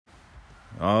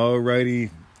Alrighty,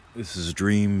 this is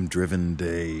Dream Driven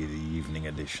Day, the evening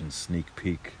edition sneak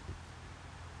peek.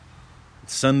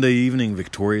 It's Sunday evening,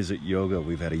 Victoria's at yoga.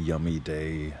 We've had a yummy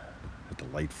day, a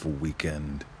delightful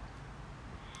weekend.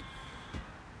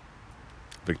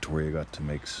 Victoria got to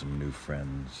make some new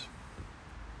friends.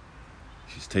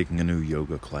 She's taking a new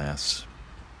yoga class.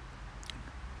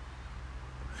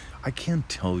 I can't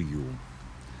tell you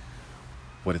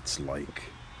what it's like.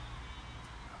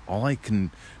 All I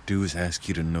can do is ask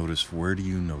you to notice, where do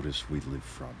you notice we live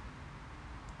from?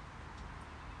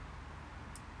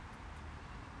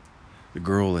 The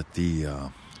girl at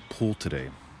the pool today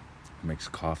makes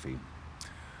coffee.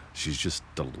 She's just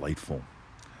delightful.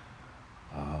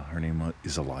 Her name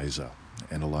is Eliza.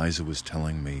 And Eliza was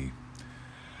telling me,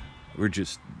 we're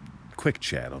just quick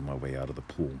chat on my way out of the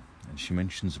pool. And she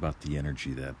mentions about the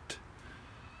energy that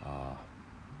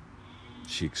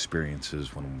she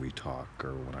experiences when we talk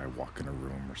or when I walk in a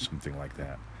room or something like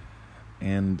that.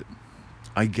 And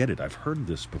I get it. I've heard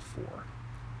this before.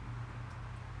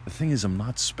 The thing is, I'm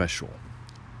not special.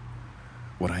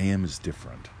 What I am is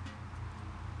different.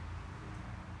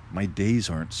 My days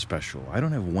aren't special. I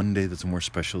don't have one day that's more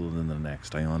special than the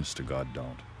next. I honest to God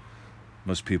don't.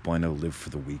 Most people I know live for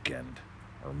the weekend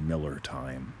or Miller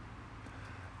time.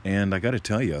 And I got to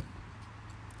tell you,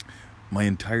 my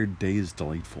entire day is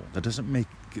delightful. That doesn't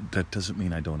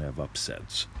mean I don't have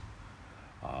upsets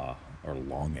or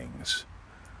longings.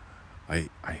 But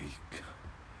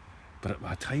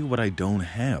I'll tell you what I don't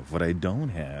have. What I don't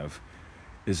have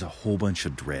is a whole bunch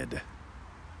of dread.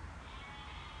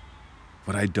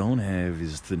 What I don't have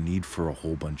is the need for a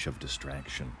whole bunch of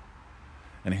distraction.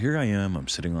 And here I am. I'm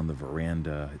sitting on the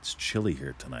veranda. It's chilly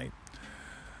here tonight.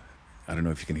 I don't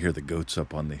know if you can hear the goats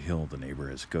up on the hill. The neighbor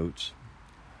has goats.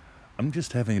 I'm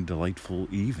just having a delightful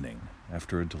evening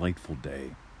after a delightful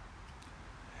day.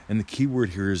 And the key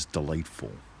word here is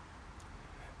delightful.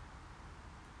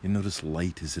 You notice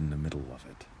light is in the middle of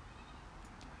it.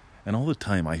 And all the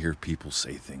time I hear people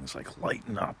say things like,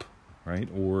 lighten up, right?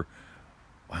 Or,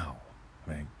 wow,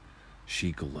 right?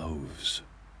 She glows.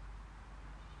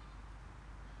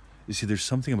 You see, there's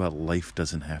something about life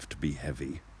doesn't have to be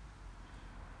heavy.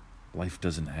 Life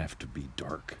doesn't have to be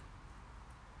dark.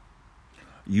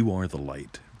 You are the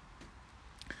light.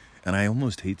 And I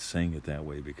almost hate saying it that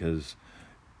way because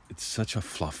it's such a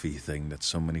fluffy thing that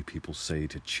so many people say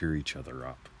to cheer each other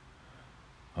up.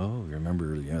 Oh,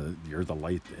 remember, you're the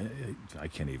light. I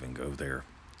can't even go there.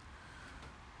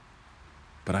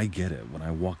 But I get it. When I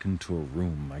walk into a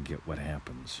room, I get what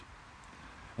happens.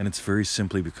 And it's very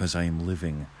simply because I am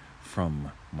living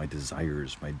from my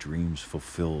desires, my dreams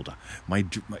fulfilled.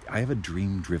 I have a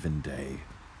dream-driven day.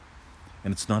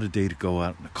 And it's not a day to go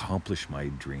out and accomplish my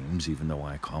dreams, even though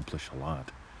I accomplish a lot.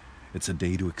 It's a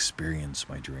day to experience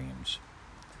my dreams.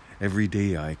 Every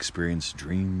day I experience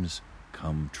dreams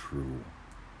come true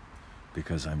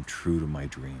because I'm true to my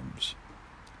dreams.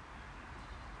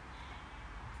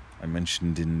 I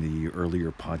mentioned in the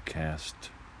earlier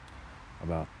podcast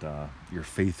about your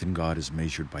faith in God is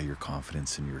measured by your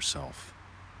confidence in yourself.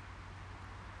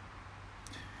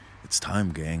 It's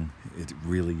time, gang. It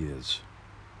really is.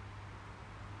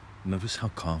 Notice how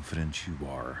confident you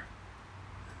are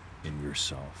in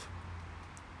yourself.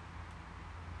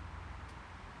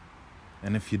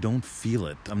 And if you don't feel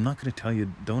it, I'm not going to tell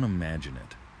you, don't imagine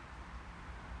it.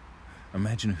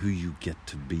 Imagine who you get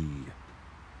to be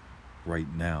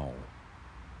right now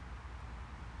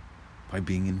by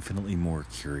being infinitely more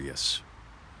curious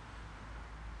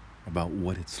about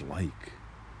what it's like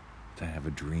to have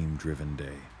a dream-driven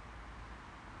day.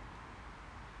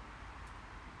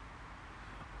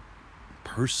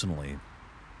 Personally,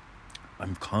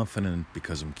 I'm confident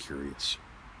because I'm curious.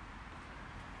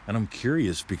 And I'm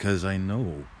curious because I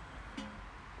know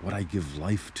what I give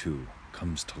life to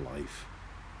comes to life.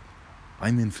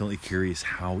 I'm infinitely curious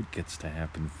how it gets to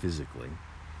happen physically.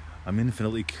 I'm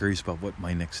infinitely curious about what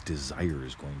my next desire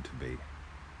is going to be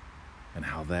and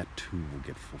how that too will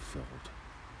get fulfilled.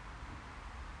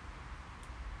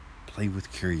 Play with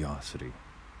curiosity.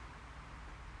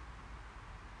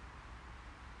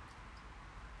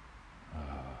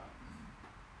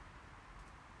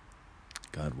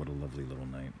 God, what a lovely little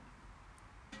night.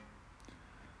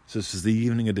 So this is the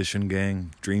evening edition,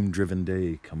 gang. Dream Driven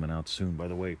Day coming out soon. By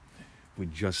the way, we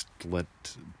just let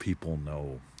people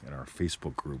know in our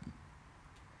Facebook group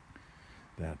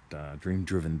that Dream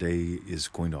Driven Day is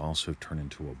going to also turn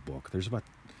into a book. There's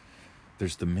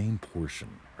the main portion,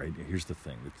 right? Here's the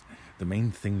thing. The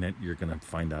main thing that you're going to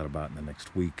find out about in the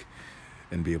next week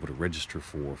and be able to register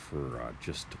for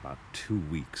just about 2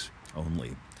 weeks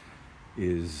only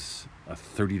is a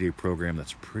 30-day program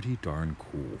that's pretty darn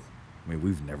cool. I mean,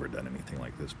 we've never done anything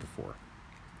like this before.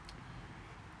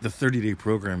 The 30-day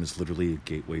program is literally a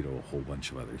gateway to a whole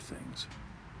bunch of other things.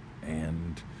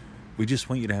 And we just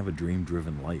want you to have a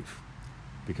dream-driven life.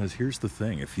 Because here's the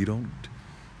thing, if you don't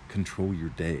control your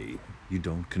day, you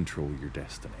don't control your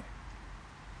destiny.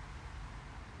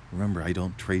 Remember, I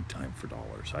don't trade time for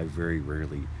dollars. I very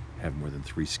rarely have more than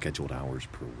 3 scheduled hours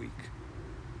per week.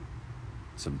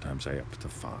 Sometimes I up to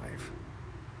 5,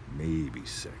 maybe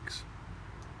 6.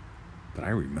 But I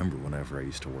remember whenever I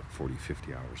used to work 40,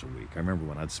 50 hours a week. I remember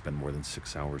when I'd spend more than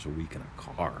 6 hours a week in a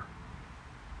car.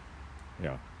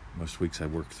 Yeah, most weeks I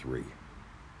work 3.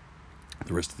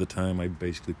 The rest of the time I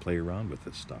basically play around with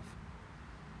this stuff.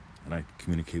 And I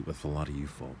communicate with a lot of you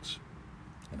folks.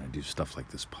 And I do stuff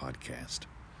like this podcast.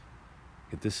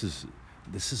 Yet this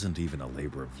isn't even a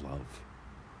labor of love.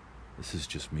 This is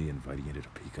just me inviting you to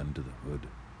peek under the hood.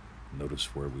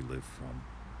 Notice where we live from.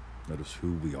 Notice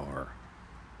who we are.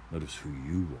 Notice who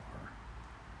you are.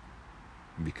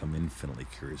 And become infinitely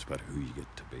curious about who you get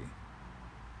to be.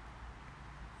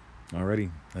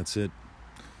 Alrighty, that's it.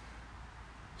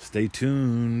 Stay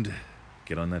tuned.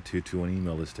 Get on that 221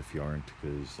 email list if you aren't,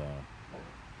 because I'm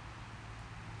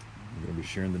going to be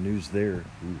sharing the news there.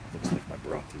 Ooh, looks like my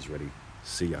broth is ready.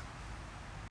 See ya.